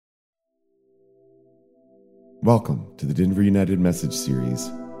Welcome to the Denver United Message Series,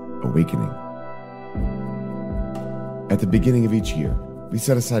 Awakening. At the beginning of each year, we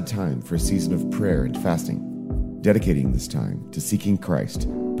set aside time for a season of prayer and fasting, dedicating this time to seeking Christ,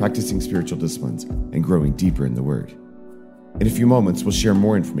 practicing spiritual disciplines, and growing deeper in the Word. In a few moments, we'll share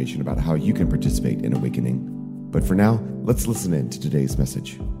more information about how you can participate in Awakening. But for now, let's listen in to today's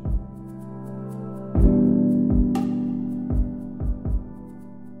message.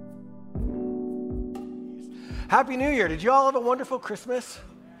 Happy New Year. Did you all have a wonderful Christmas?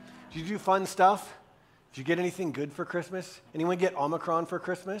 Did you do fun stuff? Did you get anything good for Christmas? Anyone get Omicron for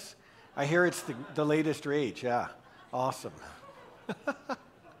Christmas? I hear it's the latest rage. Yeah, awesome.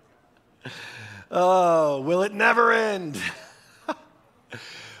 Oh, will it never end?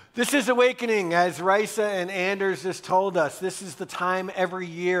 This is Awakening, as Risa and Anders just told us. This is the time every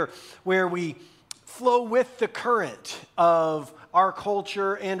year where we flow with the current of our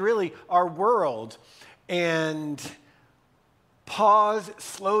culture and really our world, and pause,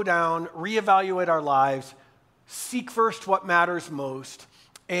 slow down, reevaluate our lives, seek first what matters most,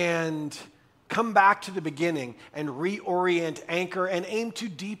 and come back to the beginning and reorient, anchor, and aim to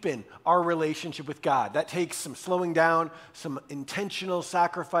deepen our relationship with God. That takes some slowing down, some intentional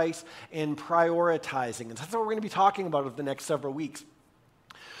sacrifice, and prioritizing. And that's what we're going to be talking about over the next several weeks.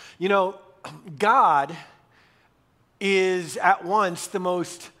 You know, God is at once the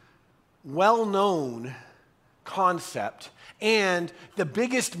most well-known concept and the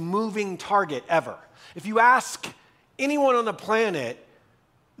biggest moving target ever. If you ask anyone on the planet,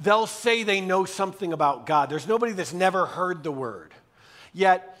 they'll say they know something about God. There's nobody that's never heard the word.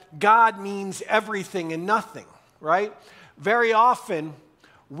 Yet God means everything and nothing, right? Very often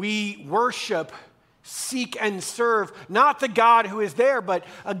we worship, seek, and serve not the God who is there, but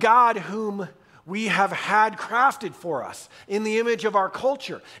a God whom we have had crafted for us in the image of our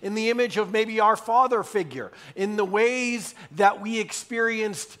culture, in the image of maybe our father figure, in the ways that we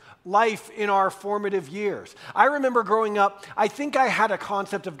experienced life in our formative years. I remember growing up, I think I had a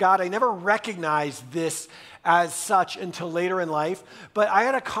concept of God. I never recognized this as such until later in life, but I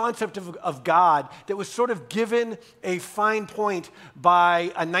had a concept of God that was sort of given a fine point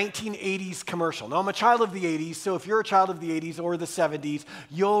by a 1980s commercial. Now, I'm a child of the 80s, so if you're a child of the 80s or the 70s,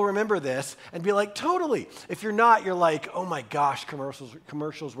 you'll remember this and be like, totally. If you're not, you're like, oh my gosh,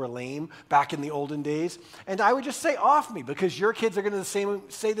 commercials were lame back in the olden days. And I would just say off me, because your kids are going to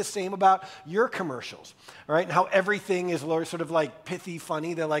say the same about your commercials, all right? And how everything is sort of like pithy,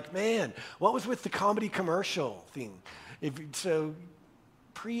 funny. They're like, man, what was with the comedy commercial thing? So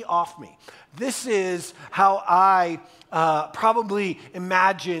pre-off me. This is how I probably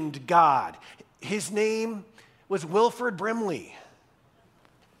imagined God. His name was Wilford Brimley.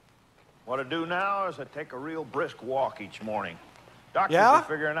 What I do now is I take a real brisk walk each morning. Doctors Yeah? are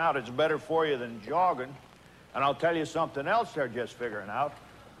figuring out it's better for you than jogging. And I'll tell you something else they're just figuring out.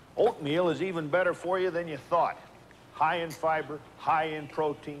 Oatmeal is even better for you than you thought. High in fiber, high in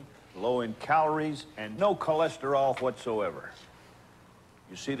protein, low in calories, and no cholesterol whatsoever.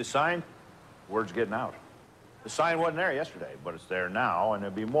 You see the sign? Word's getting out. The sign wasn't there yesterday, but it's there now, and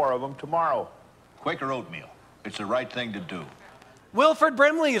there'll be more of them tomorrow. Quaker oatmeal. It's the right thing to do. Wilford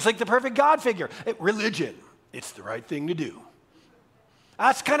Brimley is like the perfect God figure. Religion, it's the right thing to do.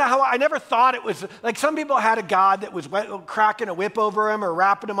 That's kind of how I never thought it was. Like, some people had a God that was cracking a whip over him or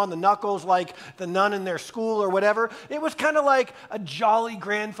rapping him on the knuckles like the nun in their school or whatever. It was kind of like a jolly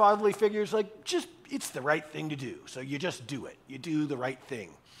grandfatherly figure. It's like, it's the right thing to do. So you just do it. You do the right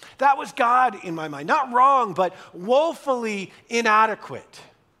thing. That was God in my mind. Not wrong, but woefully inadequate,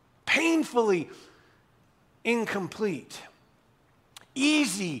 painfully incomplete.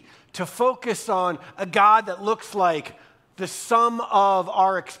 Easy to focus on a God that looks like the sum of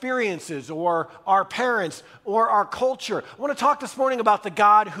our experiences or our parents or our culture. I want to talk this morning about the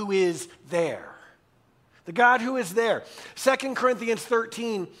God who is there. The God who is there. 2 Corinthians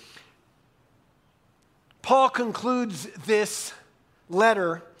 13, Paul concludes this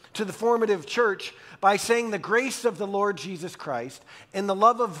letter to the formative church by saying, the grace of the Lord Jesus Christ and the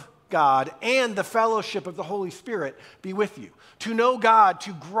love of God and the fellowship of the Holy Spirit be with you. To know God,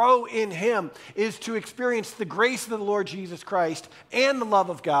 to grow in Him, is to experience the grace of the Lord Jesus Christ and the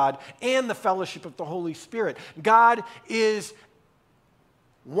love of God and the fellowship of the Holy Spirit. God is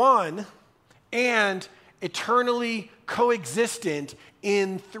one and eternally coexistent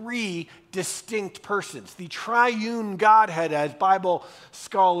in three distinct persons. The triune Godhead, as Bible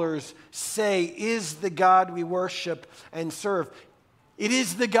scholars say, is the God we worship and serve. It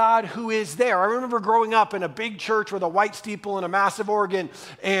is the God who is there. I remember growing up in a big church with a white steeple and a massive organ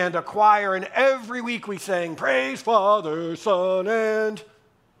and a choir, and every week we sang, "Praise Father, Son, and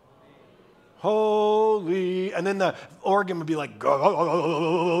Holy holy. And then the organ would be like,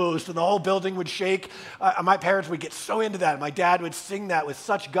 ghost, and the whole building would shake. My parents would get so into that. My dad would sing that with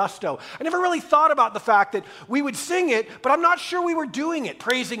such gusto. I never really thought about the fact that we would sing it, but I'm not sure we were doing it,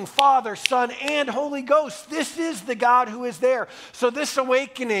 praising Father, Son, and Holy Ghost. This is the God who is there. So this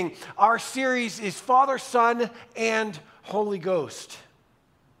awakening, our series is Father, Son, and Holy Ghost.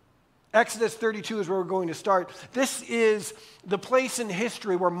 Exodus 32 is where we're going to start. This is the place in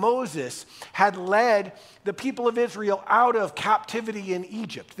history where Moses had led the people of Israel out of captivity in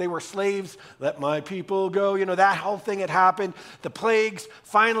Egypt. They were slaves. Let my people go. You know, that whole thing had happened. The plagues.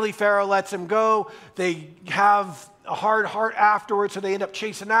 Finally, Pharaoh lets them go. They have a hard heart afterwards, so they end up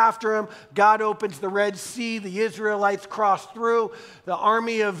chasing after him. God opens the Red Sea. The Israelites cross through. The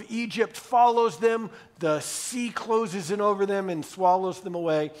army of Egypt follows them. The sea closes in over them and swallows them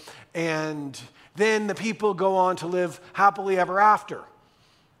away. And then the people go on to live happily ever after.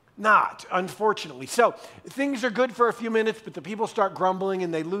 Not, unfortunately. So things are good for a few minutes, but the people start grumbling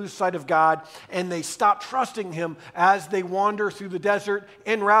and they lose sight of God and they stop trusting him as they wander through the desert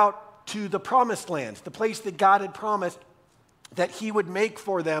en route to the promised lands, the place that God had promised that he would make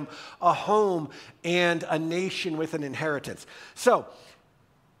for them a home and a nation with an inheritance. So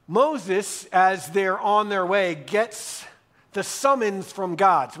Moses, as they're on their way, gets the summons from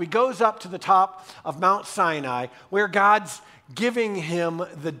God. So he goes up to the top of Mount Sinai where God's giving him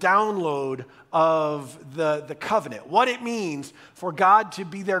the download of the covenant, what it means for God to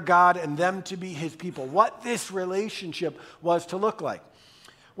be their God and them to be his people, what this relationship was to look like.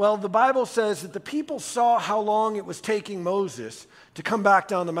 Well, the Bible says that the people saw how long it was taking Moses to come back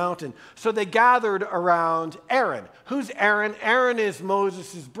down the mountain. So they gathered around Aaron. Who's Aaron? Aaron is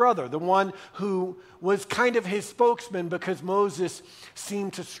Moses' brother, the one who was kind of his spokesman because Moses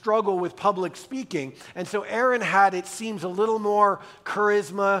seemed to struggle with public speaking. And so Aaron had, it seems, a little more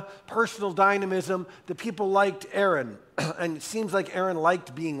charisma, personal dynamism. The people liked Aaron. And it seems like Aaron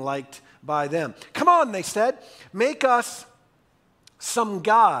liked being liked by them. Come on, they said, make us some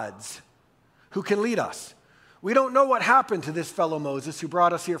gods who can lead us. We don't know what happened to this fellow Moses who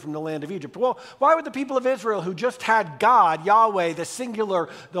brought us here from the land of Egypt. Well, why would the people of Israel who just had God, Yahweh, the singular,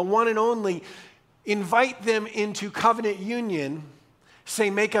 the one and only, invite them into covenant union,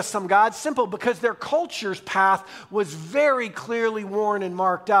 say, make us some gods? Simple, because their culture's path was very clearly worn and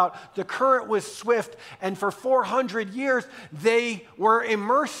marked out. The current was swift, and for 400 years, they were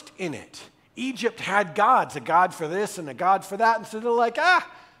immersed in it. Egypt had gods, a god for this and a god for that, and so they're like,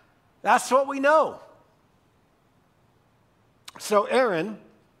 that's what we know. So Aaron,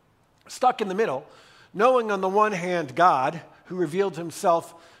 stuck in the middle, knowing on the one hand God, who revealed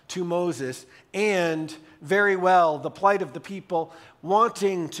himself to Moses, and very well the plight of the people,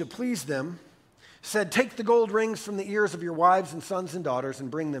 wanting to please them, said, take the gold rings from the ears of your wives and sons and daughters and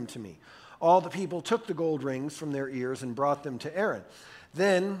bring them to me. All the people took the gold rings from their ears and brought them to Aaron.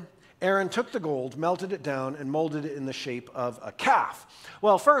 Then Aaron took the gold, melted it down, and molded it in the shape of a calf.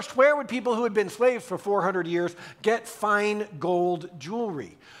 Well, first, where would people who had been slaves for 400 years get fine gold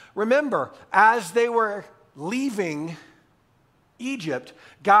jewelry? Remember, as they were leaving Egypt,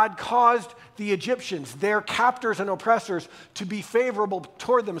 God caused the Egyptians, their captors and oppressors, to be favorable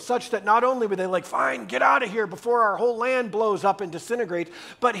toward them, such that not only were they like, fine, get out of here before our whole land blows up and disintegrates,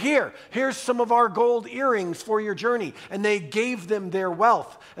 but here's some of our gold earrings for your journey. And they gave them their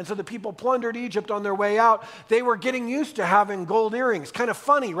wealth. And so the people plundered Egypt on their way out. They were getting used to having gold earrings. Kind of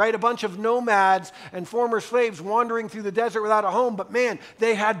funny, right? A bunch of nomads and former slaves wandering through the desert without a home, but man,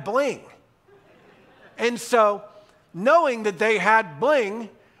 they had bling. And so, knowing that they had bling,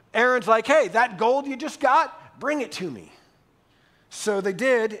 Aaron's like, hey, that gold you just got, bring it to me. So they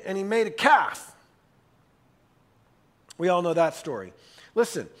did, and he made a calf. We all know that story.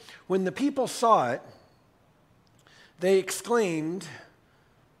 Listen, when the people saw it, they exclaimed,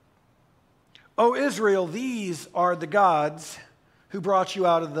 O Israel, these are the gods who brought you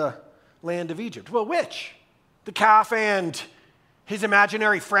out of the land of Egypt. Well, which? The calf and his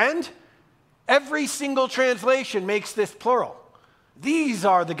imaginary friend? Every single translation makes this plural. These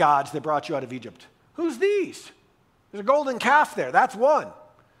are the gods that brought you out of Egypt. Who's these? There's a golden calf there. That's one.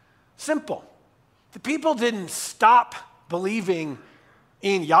 Simple. The people didn't stop believing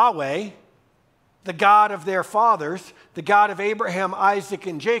in Yahweh, the God of their fathers, the God of Abraham, Isaac,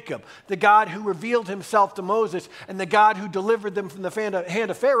 and Jacob, the God who revealed himself to Moses, and the God who delivered them from the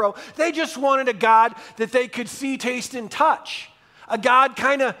hand of Pharaoh. They just wanted a God that they could see, taste, and touch. A God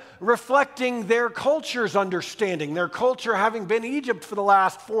kind of reflecting their culture's understanding, their culture having been Egypt for the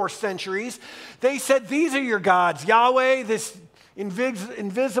last 4 centuries. They said, these are your gods, Yahweh, this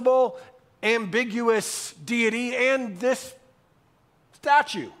invisible, ambiguous deity, and this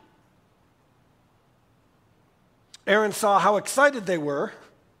statue. Aaron saw how excited they were,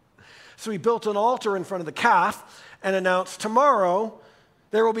 so he built an altar in front of the calf and announced, tomorrow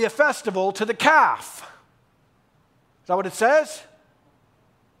there will be a festival to the calf. Is that what it says?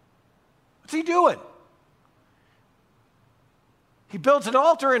 What's he doing? He builds an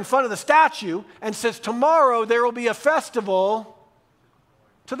altar in front of the statue and says, tomorrow there will be a festival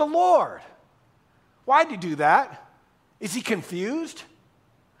to the Lord. Why did he do that? Is he confused?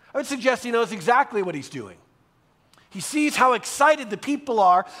 I would suggest he knows exactly what he's doing. He sees how excited the people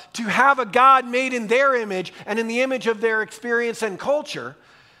are to have a God made in their image and in the image of their experience and culture.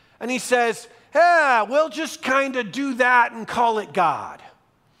 And he says, yeah, we'll just kind of do that and call it God.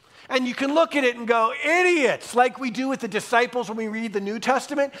 And you can look at it and go, idiots, like we do with the disciples when we read the New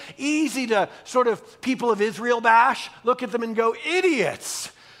Testament. Easy to sort of people of Israel bash, look at them and go, idiots.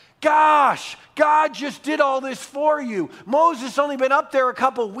 Gosh, God just did all this for you. Moses only been up there a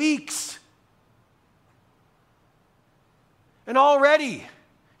couple weeks. And already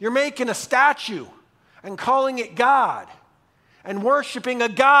you're making a statue and calling it God and worshiping a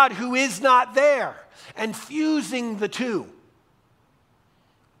God who is not there and fusing the two.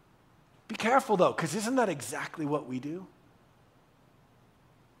 Be careful though, because isn't that exactly what we do?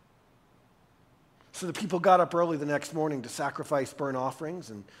 So the people got up early the next morning to sacrifice burnt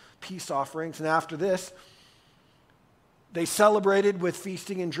offerings and peace offerings. And after this, they celebrated with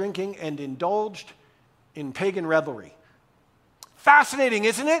feasting and drinking and indulged in pagan revelry. Fascinating,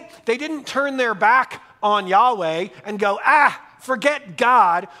 isn't it? They didn't turn their back on Yahweh and go, forget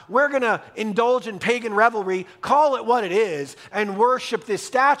God. We're going to indulge in pagan revelry, call it what it is, and worship this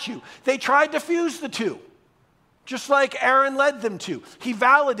statue. They tried to fuse the two, just like Aaron led them to. He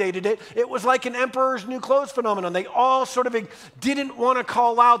validated it. It was like an emperor's new clothes phenomenon. They all sort of didn't want to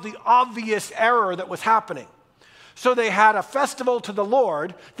call out the obvious error that was happening. So they had a festival to the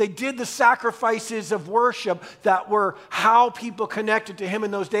Lord. They did the sacrifices of worship that were how people connected to him in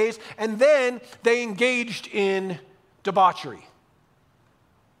those days. And then they engaged in debauchery.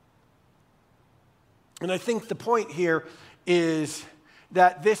 And I think the point here is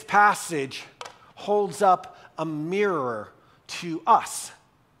that this passage holds up a mirror to us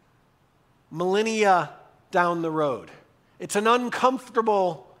millennia down the road. It's an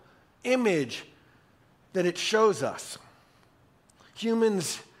uncomfortable image that it shows us.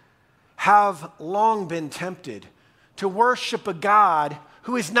 Humans have long been tempted to worship a God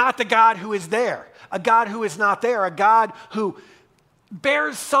who is not the God who is there, a God who is not there, a God who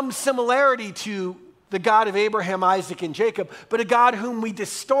bears some similarity to the God of Abraham, Isaac, and Jacob, but a God whom we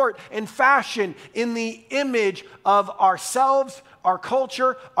distort and fashion in the image of ourselves, our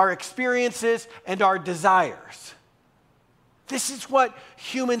culture, our experiences, and our desires. This is what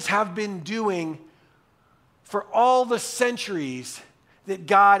humans have been doing for all the centuries that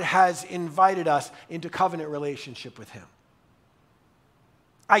God has invited us into covenant relationship with him.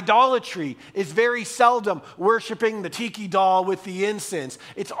 Idolatry is very seldom worshiping the tiki doll with the incense.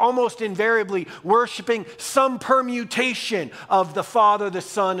 It's almost invariably worshiping some permutation of the Father, the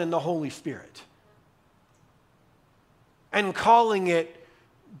Son, and the Holy Spirit, and calling it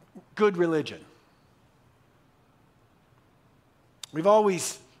good religion. We've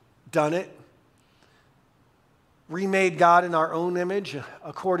always done it. Remade God in our own image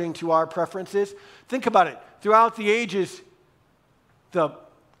according to our preferences. Think about it. Throughout the ages, the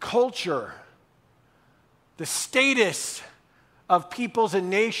culture, the status of peoples and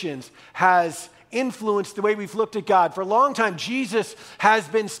nations has influenced the way we've looked at God. For a long time, Jesus has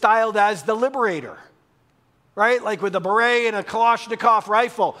been styled as the liberator, right? Like with a beret and a Kalashnikov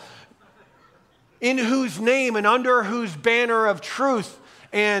rifle, in whose name and under whose banner of truth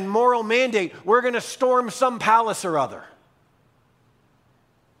and moral mandate, we're going to storm some palace or other.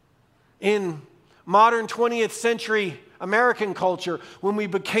 In modern 20th century American culture, when we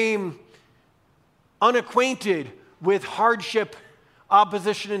became unacquainted with hardship,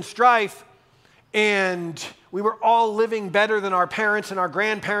 opposition, and strife, and we were all living better than our parents and our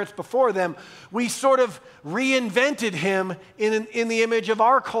grandparents before them, we sort of reinvented him in the image of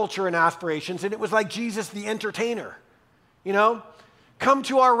our culture and aspirations, and it was like Jesus the entertainer, you know? Come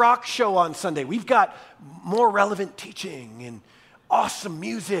to our rock show on Sunday. We've got more relevant teaching and awesome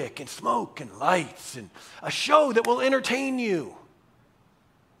music and smoke and lights and a show that will entertain you.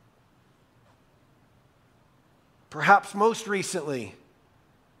 Perhaps most recently,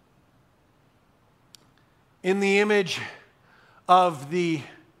 in the image of the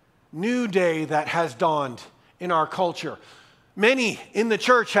new day that has dawned in our culture, many in the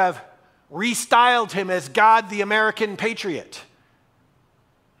church have restyled him as God the American patriot.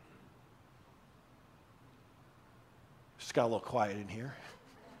 Just got a little quiet in here.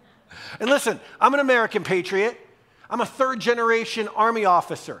 And listen, I'm an American patriot. I'm a third-generation Army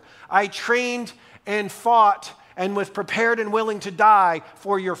officer. I trained and fought and was prepared and willing to die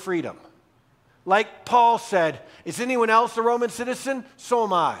for your freedom. Like Paul said, is anyone else a Roman citizen? So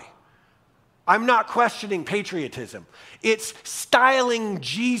am I. I'm not questioning patriotism. It's styling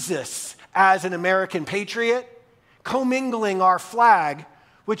Jesus as an American patriot, commingling our flag,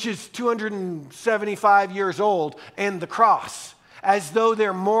 which is 275 years old, and the cross, as though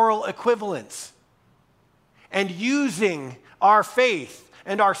they're moral equivalents, and using our faith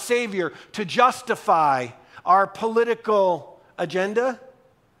and our Savior to justify our political agenda.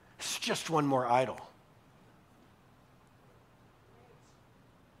 It's just one more idol.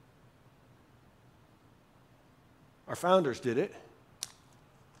 Our founders did it.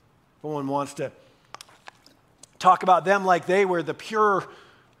 No one wants to talk about them like they were the pure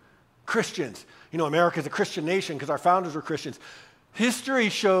Christians. You know, America's a Christian nation because our founders were Christians. History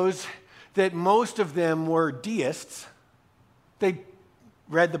shows that most of them were deists. They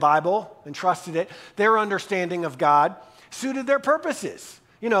read the Bible and trusted it. Their understanding of God suited their purposes.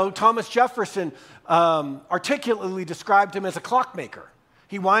 You know, Thomas Jefferson articulately described him as a clockmaker.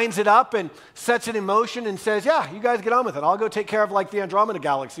 He winds it up and sets it in motion and says, yeah, you guys get on with it. I'll go take care of like the Andromeda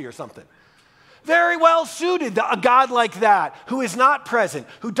Galaxy or something. Very well suited, a God like that, who is not present,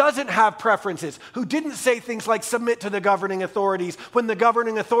 who doesn't have preferences, who didn't say things like submit to the governing authorities when the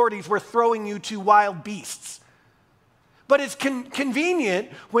governing authorities were throwing you to wild beasts. But it's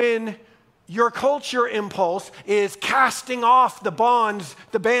convenient when your culture impulse is casting off the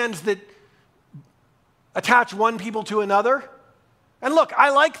bands that attach one people to another. And look, I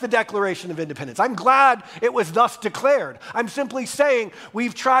like the Declaration of Independence. I'm glad it was thus declared. I'm simply saying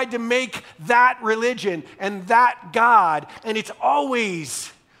we've tried to make that religion and that God, and it's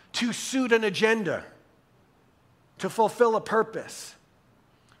always to suit an agenda, to fulfill a purpose.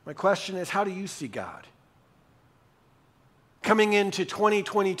 My question is, how do you see God? Coming into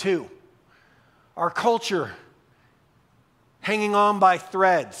 2022, our culture hanging on by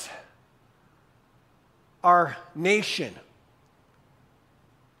threads, our nation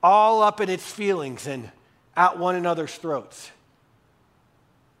all up in its feelings and at one another's throats.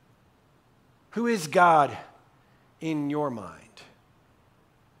 Who is God in your mind?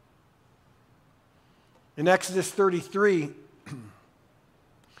 In Exodus 33,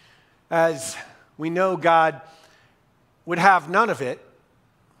 as we know, God would have none of it.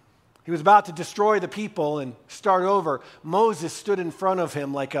 He was about to destroy the people and start over. Moses stood in front of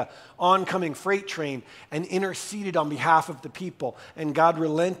him like an oncoming freight train and interceded on behalf of the people, and God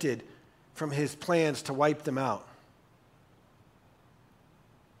relented from his plans to wipe them out.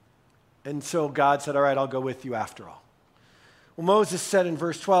 And so God said, all right, I'll go with you after all. Well, Moses said in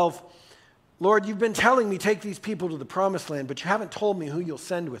verse 12, Lord, you've been telling me take these people to the promised land, but you haven't told me who you'll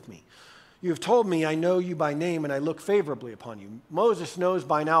send with me. You have told me I know you by name and I look favorably upon you. Moses knows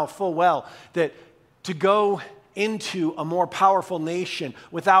by now full well that to go into a more powerful nation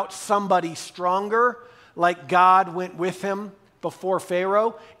without somebody stronger, like God went with him before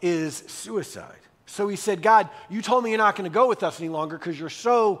Pharaoh, is suicide. So he said, God, you told me you're not going to go with us any longer because you're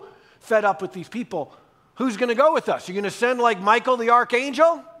so fed up with these people. Who's going to go with us? You're going to send like Michael the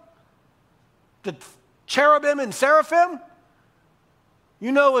archangel? The cherubim and seraphim?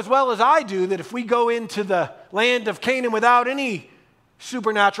 You know as well as I do that if we go into the land of Canaan without any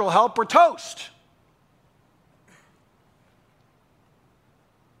supernatural help, we're toast.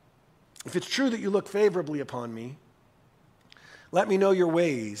 If it's true that you look favorably upon me, let me know your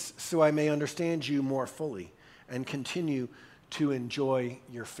ways so I may understand you more fully and continue to enjoy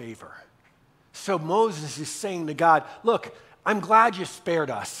your favor. So Moses is saying to God, look, I'm glad you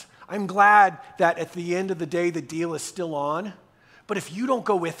spared us. I'm glad that at the end of the day the deal is still on. But if you don't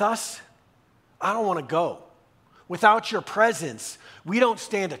go with us, I don't want to go. Without your presence, we don't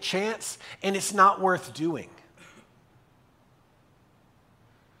stand a chance, and it's not worth doing.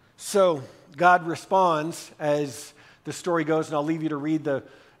 So God responds as the story goes, and I'll leave you to read the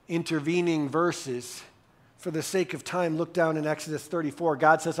intervening verses. For the sake of time, look down in Exodus 34.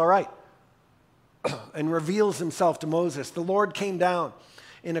 God says, all right, and reveals himself to Moses. The Lord came down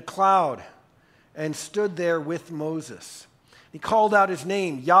in a cloud and stood there with Moses. He called out his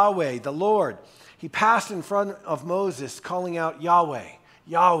name, Yahweh, the Lord. He passed in front of Moses, calling out, Yahweh,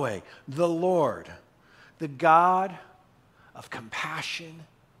 Yahweh, the Lord, the God of compassion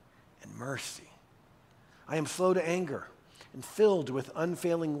and mercy. I am slow to anger and filled with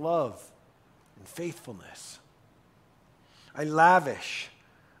unfailing love and faithfulness. I lavish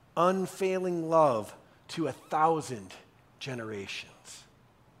unfailing love to 1,000 generations.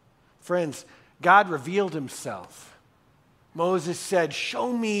 Friends, God revealed himself. Moses said,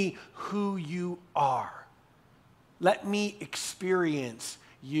 show me who you are. Let me experience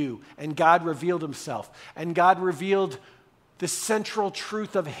you. And God revealed himself. And God revealed the central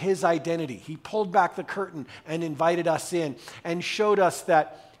truth of his identity. He pulled back the curtain and invited us in and showed us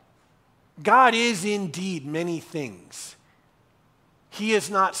that God is indeed many things. He is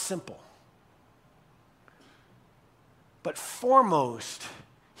not simple. But foremost,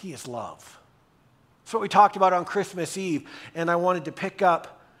 he is love. That's what we talked about on Christmas Eve, and I wanted to pick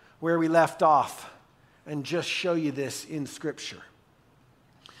up where we left off and just show you this in Scripture.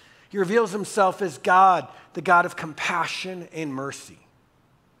 He reveals himself as God, the God of compassion and mercy,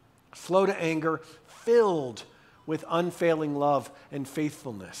 slow to anger, filled with unfailing love and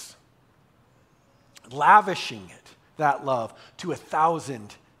faithfulness, lavishing that love to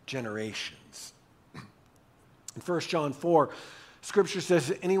 1,000 generations. In 1 John 4, Scripture says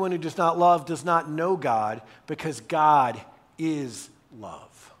that anyone who does not love does not know God, because God is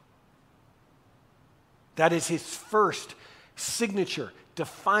love. That is his first signature,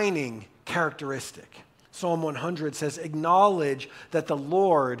 defining characteristic. Psalm 100 says, acknowledge that the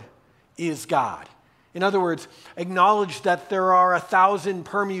Lord is God. In other words, acknowledge that there are 1,000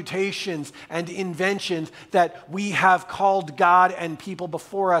 permutations and inventions that we have called God and people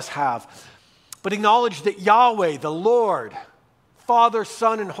before us have. But acknowledge that Yahweh, the Lord, Father,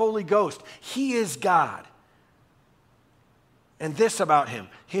 Son, and Holy Ghost, he is God. And this about him,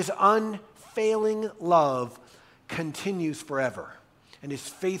 his unfailing love continues forever, and his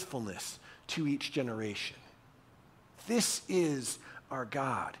faithfulness to each generation. This is our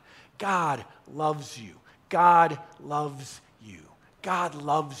God. God loves you. God loves you. God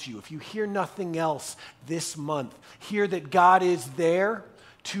loves you. If you hear nothing else this month, hear that God is there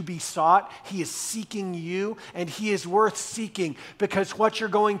to be sought. He is seeking you, and he is worth seeking, because what you're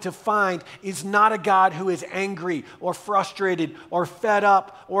going to find is not a God who is angry or frustrated or fed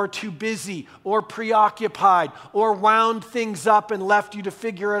up or too busy or preoccupied or wound things up and left you to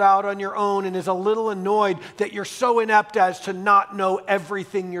figure it out on your own and is a little annoyed that you're so inept as to not know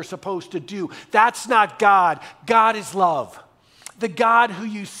everything you're supposed to do. That's not God. God is love. The God who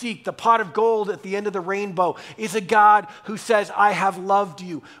you seek, the pot of gold at the end of the rainbow, is a God who says, I have loved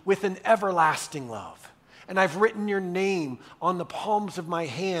you with an everlasting love. And I've written your name on the palms of my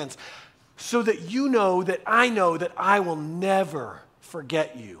hands so that you know that I will never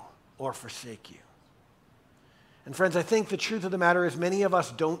forget you or forsake you. And friends, I think the truth of the matter is many of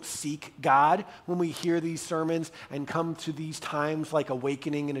us don't seek God when we hear these sermons and come to these times like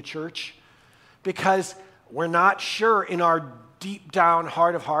awakening in a church, because we're not sure in our deep down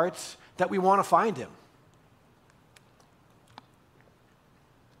heart of hearts that we want to find him.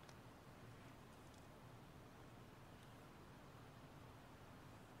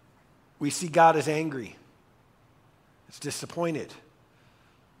 We see God as angry, as disappointed,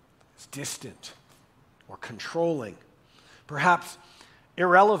 as distant, or controlling, perhaps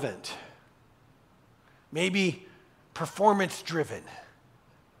irrelevant, maybe performance-driven,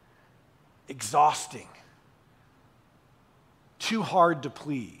 exhausting, too hard to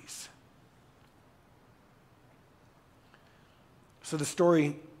please. So the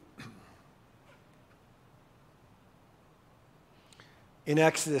story in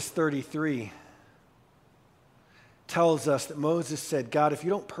Exodus 33 tells us that Moses said, God, if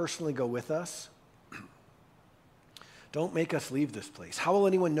you don't personally go with us, don't make us leave this place. How will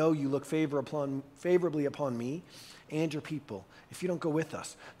anyone know you look favorably upon me and your people if you don't go with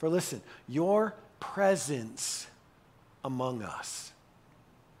us? For listen, your presence among us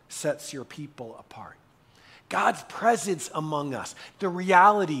sets your people apart. God's presence among us, the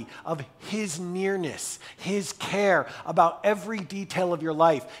reality of his nearness, his care about every detail of your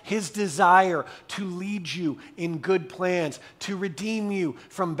life, his desire to lead you in good plans, to redeem you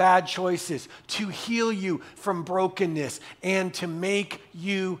from bad choices, to heal you from brokenness, and to make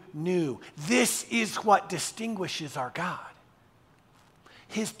you new. This is what distinguishes our God.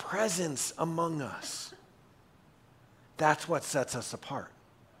 His presence among us. That's what sets us apart.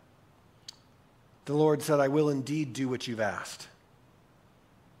 The Lord said, I will indeed do what you've asked.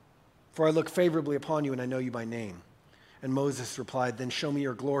 For I look favorably upon you and I know you by name. And Moses replied, then show me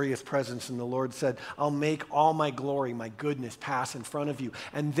your glorious presence. And the Lord said, I'll make all my glory, my goodness pass in front of you.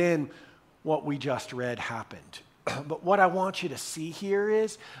 And then what we just read happened. But what I want you to see here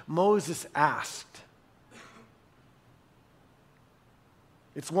is Moses asked.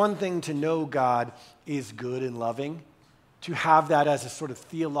 It's one thing to know God is good and loving, to have that as a sort of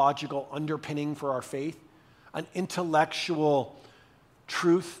theological underpinning for our faith, an intellectual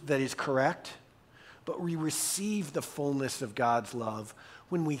truth that is correct, but we receive the fullness of God's love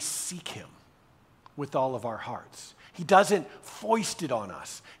when we seek him with all of our hearts. He doesn't foist it on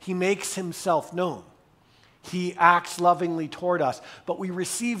us. He makes himself known. He acts lovingly toward us, but we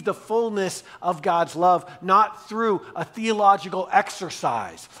receive the fullness of God's love not through a theological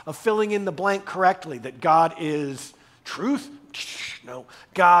exercise of filling in the blank correctly, that God is truth. No.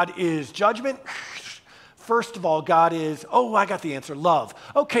 God is judgment. First of all, God is, I got the answer, love.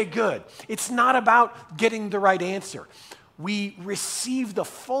 Okay, good. It's not about getting the right answer. We receive the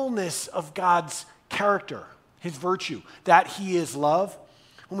fullness of God's character, his virtue, that he is love,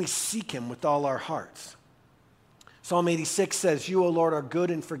 when we seek him with all our hearts. Psalm 86 says, you, O Lord, are good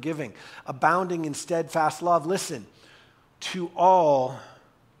and forgiving, abounding in steadfast love. Listen, to all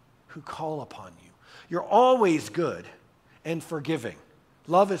who call upon you. You're always good and forgiving.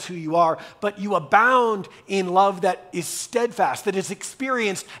 Love is who you are, but you abound in love that is steadfast, that is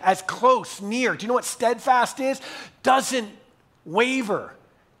experienced as close, near. Do you know what steadfast is? Doesn't waver,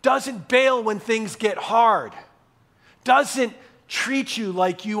 doesn't bail when things get hard, doesn't treat you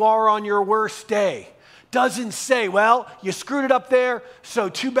like you are on your worst day, doesn't say, well, you screwed it up there, so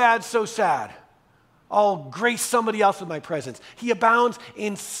too bad, so sad. I'll grace somebody else with my presence. He abounds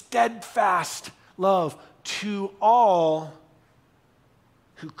in steadfast love to all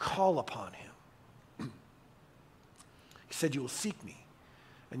who call upon him. He said, you will seek me,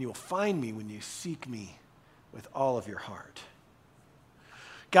 and you will find me when you seek me with all of your heart.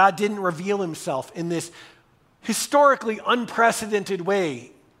 God didn't reveal himself in this historically unprecedented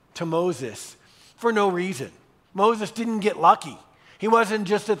way to Moses for no reason. Moses didn't get lucky. He wasn't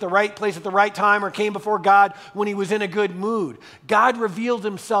just at the right place at the right time or came before God when he was in a good mood. God revealed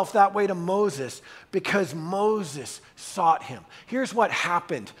himself that way to Moses because Moses sought him. Here's what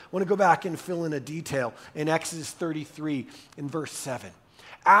happened. I want to go back and fill in a detail in Exodus 33 in verse 7.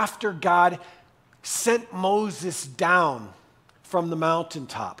 After God sent Moses down from the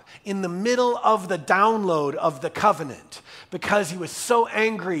mountaintop in the middle of the download of the covenant because he was so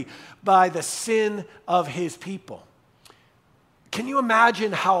angry by the sin of his people. Can you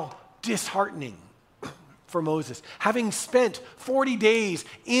imagine how disheartening for Moses, having spent 40 days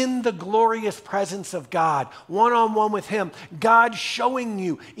in the glorious presence of God, one-on-one with him, God showing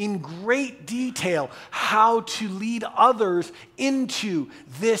you in great detail how to lead others into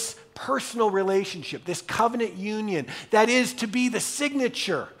this personal relationship, this covenant union that is to be the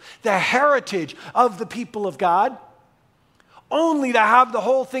signature, the heritage of the people of God, only to have the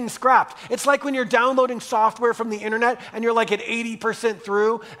whole thing scrapped. It's like when you're downloading software from the internet and you're like at 80%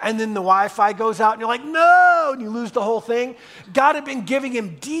 through and then the Wi-Fi goes out and you're like, no, and you lose the whole thing. God had been giving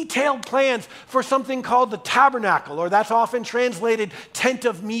him detailed plans for something called the tabernacle, or that's often translated tent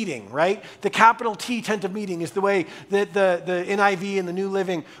of meeting, right? The capital T, tent of meeting, is the way that the NIV and the New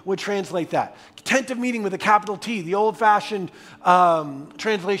Living would translate that. Tent of meeting with a capital T. The old-fashioned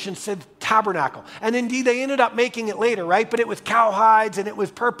translation said tabernacle. And indeed, they ended up making it later, right? But it was cowhides, and it was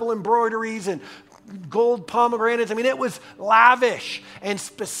purple embroideries and gold pomegranates. I mean, it was lavish and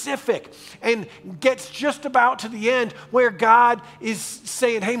specific, and gets just about to the end where God is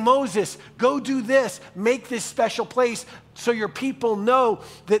saying, hey, Moses, go do this, make this special place so your people know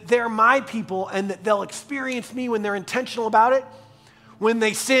that they're my people and that they'll experience me when they're intentional about it. When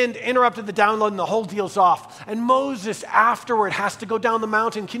they sinned, interrupted the download, and the whole deal's off. And Moses afterward has to go down the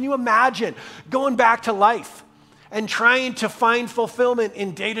mountain. Can you imagine going back to life and trying to find fulfillment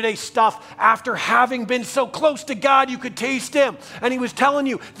in day-to-day stuff after having been so close to God you could taste him? And he was telling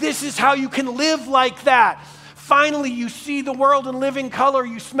you, this is how you can live like that. Finally, you see the world in living color.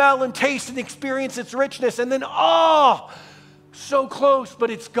 You smell and taste and experience its richness. And then, so close, but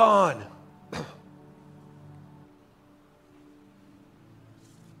it's gone.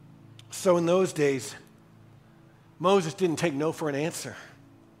 So in those days, Moses didn't take no for an answer.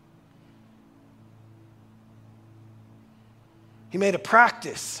 He made a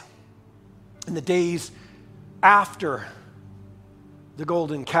practice in the days after the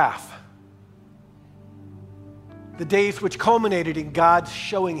golden calf, the days which culminated in God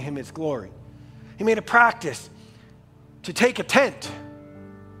showing him his glory. He made a practice to take a tent.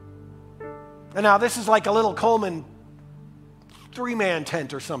 And now this is like a little Coleman 3-man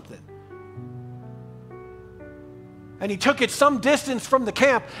tent or something. And he took it some distance from the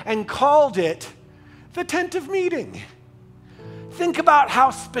camp and called it the tent of meeting. Think about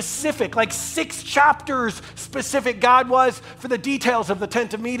how specific, like 6 chapters specific God was for the details of the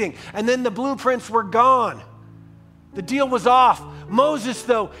tent of meeting. And then the blueprints were gone. The deal was off. Moses,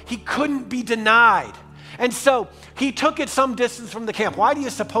 though, he couldn't be denied. And so he took it some distance from the camp. Why do you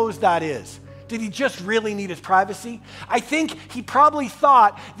suppose that is? Did he just really need his privacy? I think he probably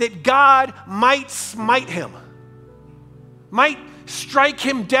thought that God might smite him. Might strike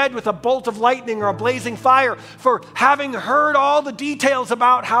him dead with a bolt of lightning or a blazing fire, for having heard all the details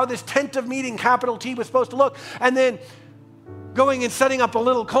about how this tent of meeting, capital T, was supposed to look, and then going and setting up a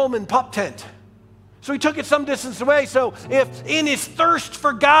little Coleman pup tent. So he took it some distance away, so if in his thirst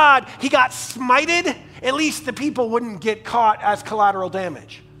for God he got smited, at least the people wouldn't get caught as collateral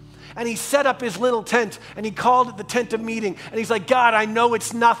damage. And he set up his little tent, and he called it the tent of meeting. And he's like, God, I know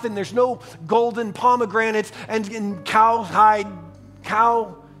it's nothing. There's no golden pomegranates and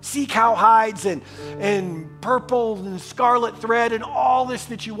sea cow hides and purple and scarlet thread and all this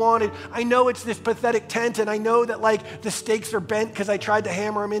that you wanted. I know it's this pathetic tent, and I know that like the stakes are bent because I tried to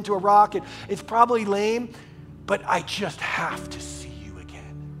hammer them into a rock, and it's probably lame, but I just have to see you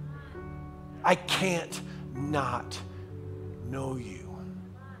again. I can't not know you.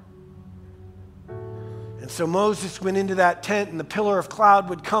 And so Moses went into that tent, and the pillar of cloud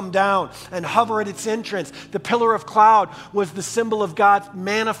would come down and hover at its entrance. The pillar of cloud was the symbol of God's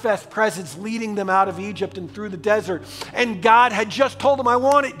manifest presence leading them out of Egypt and through the desert. And God had just told them, I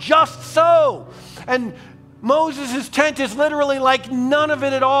want it just so. And Moses' tent is literally like none of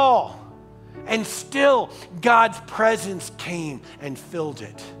it at all. And still, God's presence came and filled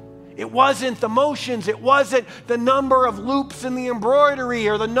it. It wasn't the motions, it wasn't the number of loops in the embroidery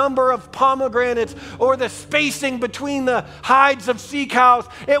or the number of pomegranates or the spacing between the hides of sea cows.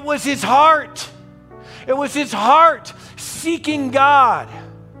 It was his heart. It was his heart seeking God.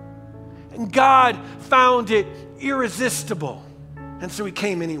 And God found it irresistible. And so he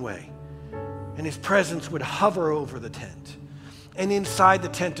came anyway. And his presence would hover over the tent. And inside the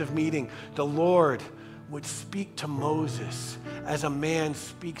tent of meeting, the Lord would speak to Moses as a man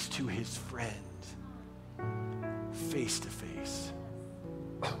speaks to his friend, face to face.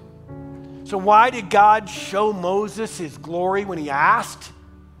 So why did God show Moses his glory when he asked?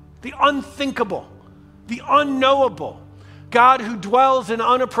 The unthinkable, the unknowable, God who dwells in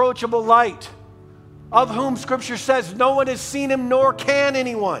unapproachable light, of whom Scripture says no one has seen him, nor can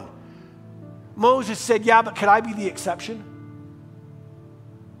anyone. Moses said, yeah, but could I be the exception?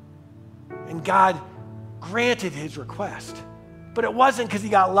 And God granted his request. But it wasn't because he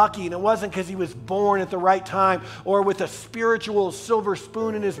got lucky, and it wasn't because he was born at the right time or with a spiritual silver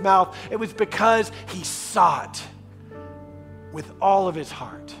spoon in his mouth. It was because he sought with all of his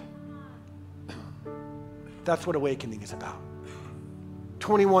heart. That's what awakening is about.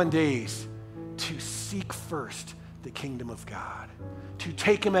 21 days to seek first the kingdom of God, to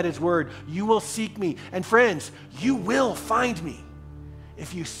take him at his word. You will seek me. And friends, you will find me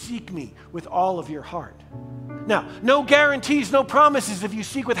if you seek me with all of your heart. Now, no guarantees, no promises if you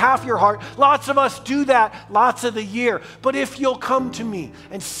seek with half your heart. Lots of us do that lots of the year. But if you'll come to me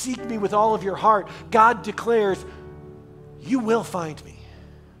and seek me with all of your heart, God declares, you will find me.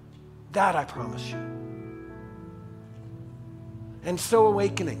 That I promise you. And so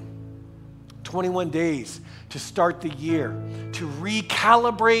awakening, 21 days to start the year, to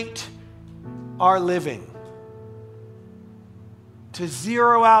recalibrate our living, to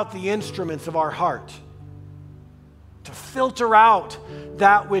zero out the instruments of our heart, to filter out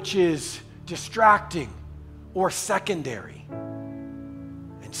that which is distracting or secondary,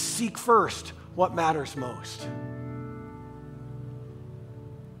 and seek first what matters most.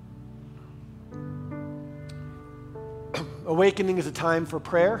 Awakening is a time for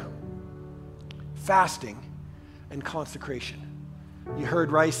prayer, fasting, and consecration. You heard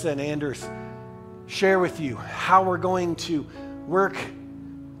Risa and Anders share with you how we're going to work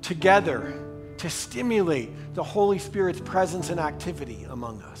together to stimulate the Holy Spirit's presence and activity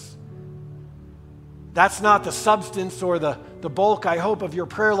among us. That's not the substance or the bulk, I hope, of your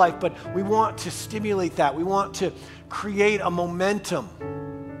prayer life, but we want to stimulate that. We want to create a momentum.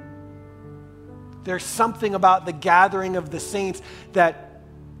 There's something about the gathering of the saints that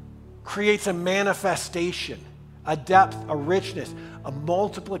creates a manifestation, a depth, a richness, a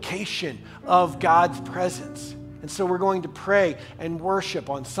multiplication of God's presence. And so we're going to pray and worship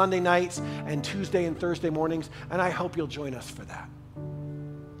on Sunday nights and Tuesday and Thursday mornings, and I hope you'll join us for that.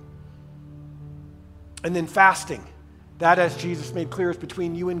 And then fasting. That, as Jesus made clear, is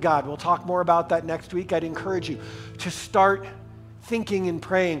between you and God. We'll talk more about that next week. I'd encourage you to start thinking and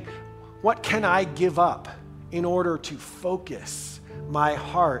praying, what can I give up in order to focus my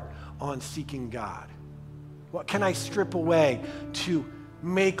heart on seeking God? What can I strip away to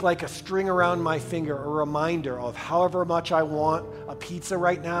make like a string around my finger, a reminder of however much I want a pizza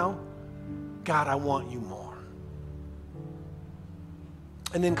right now? God, I want you more.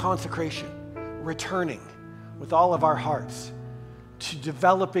 And then consecration, returning with all of our hearts to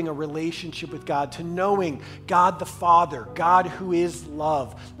developing a relationship with God, to knowing God the Father, God who is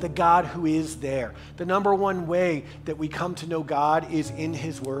love, the God who is there. The number one way that we come to know God is in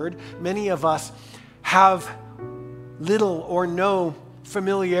His Word. Many of us have little or no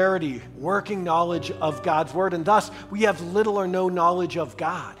familiarity, working knowledge of God's Word, and thus we have little or no knowledge of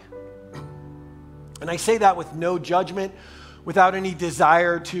God. And I say that with no judgment, without any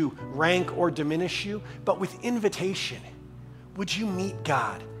desire to rank or diminish you, but with invitation. Would you meet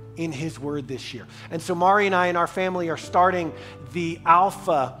God in His Word this year? And so Mari and I and our family are starting the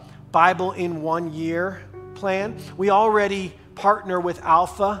Alpha Bible in 1 year plan. We already partner with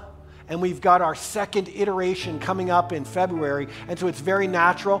Alpha, and we've got our second iteration coming up in February. And so it's very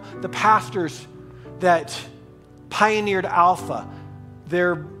natural. The pastors that pioneered Alpha,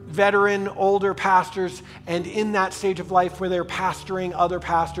 they're veteran, older pastors, and in that stage of life where they're pastoring other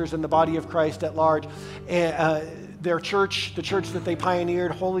pastors in the body of Christ at large, their church, the church that they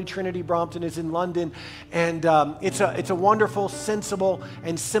pioneered, Holy Trinity Brompton, is in London, and it's a wonderful, sensible,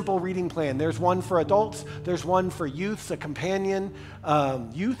 and simple reading plan. There's one for adults, there's one for youths, a companion,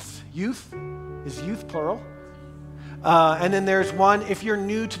 youth is youth plural, and then there's one if you're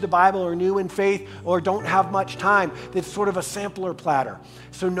new to the Bible or new in faith or don't have much time, that's sort of a sampler platter.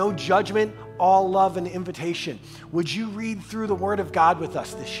 So no judgment, all love and invitation. Would you read through the Word of God with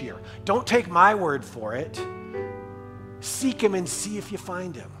us this year? Don't take my word for it. Seek Him and see if you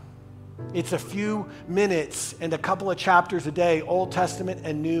find Him. It's a few minutes and a couple of chapters a day, Old Testament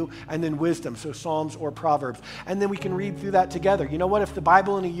and New, and then wisdom, so Psalms or Proverbs. And then we can read through that together. You know what? If the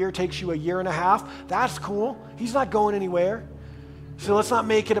Bible in a year takes you a year and a half, that's cool. He's not going anywhere. So let's not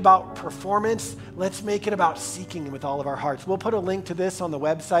make it about performance. Let's make it about seeking Him with all of our hearts. We'll put a link to this on the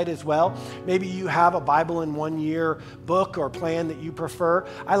website as well. Maybe you have a Bible in 1 year book or plan that you prefer.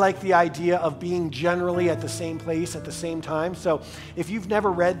 I like the idea of being generally at the same place at the same time. So if you've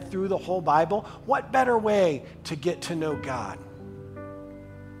never read through the whole Bible, what better way to get to know God?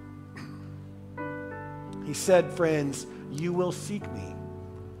 He said, friends, you will seek me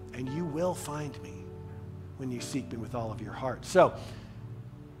and you will find me when you seek me with all of your heart. So,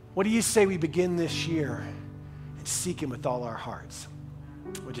 what do you say we begin this year and seek Him with all our hearts?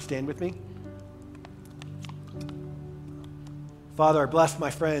 Would you stand with me? Father, I bless my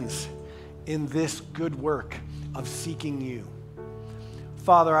friends in this good work of seeking you.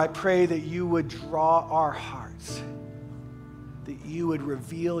 Father, I pray that you would draw our hearts, that you would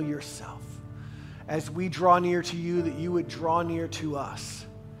reveal yourself. As we draw near to you, that you would draw near to us.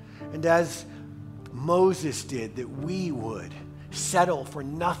 And as Moses did, that we would settle for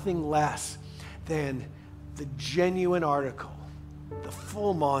nothing less than the genuine article, the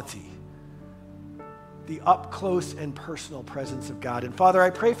full Monty, the up close and personal presence of God. And Father, I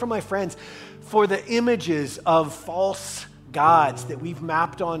pray for my friends for the images of false gods that we've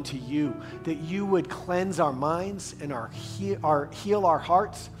mapped onto you, that you would cleanse our minds and heal our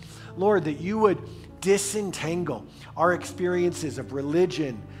hearts. Lord, that you would disentangle our experiences of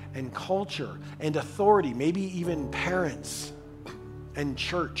religion and culture and authority, maybe even parents and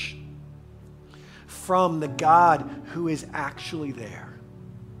church, from the God who is actually there.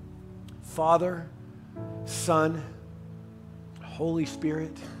 Father, Son, Holy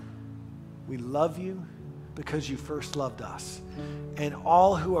Spirit, we love you because you first loved us. And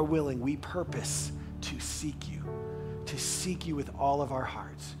all who are willing, we purpose to seek you with all of our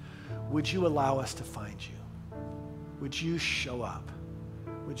hearts. Would you allow us to find you? Would you show up?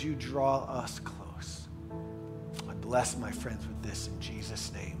 Would you draw us close? I bless my friends with this in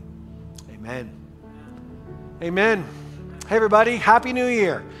Jesus' name. Amen. Amen. Hey, everybody. Happy New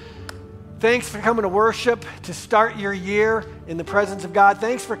Year. Thanks for coming to worship to start your year in the presence of God.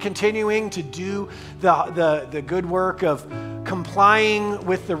 Thanks for continuing to do the good work of complying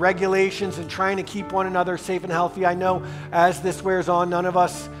with the regulations and trying to keep one another safe and healthy. I know as this wears on, none of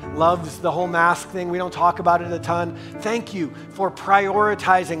us loves the whole mask thing. We don't talk about it a ton. Thank you for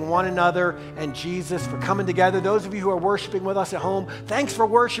prioritizing one another and Jesus, for coming together. Those of you who are worshiping with us at home, thanks for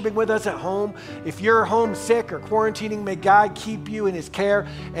worshiping with us at home. If you're home sick or quarantining, may God keep you in His care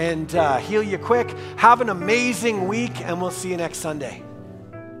and heal you quick. Have an amazing week, and we'll see you next Sunday.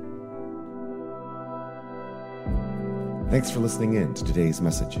 Thanks for listening in to today's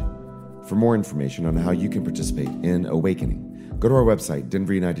message. For more information on how you can participate in Awakening, go to our website,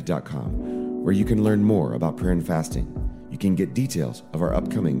 denverunited.com, where you can learn more about prayer and fasting. You can get details of our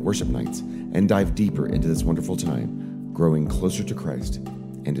upcoming worship nights and dive deeper into this wonderful time, growing closer to Christ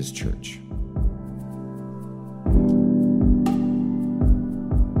and His church.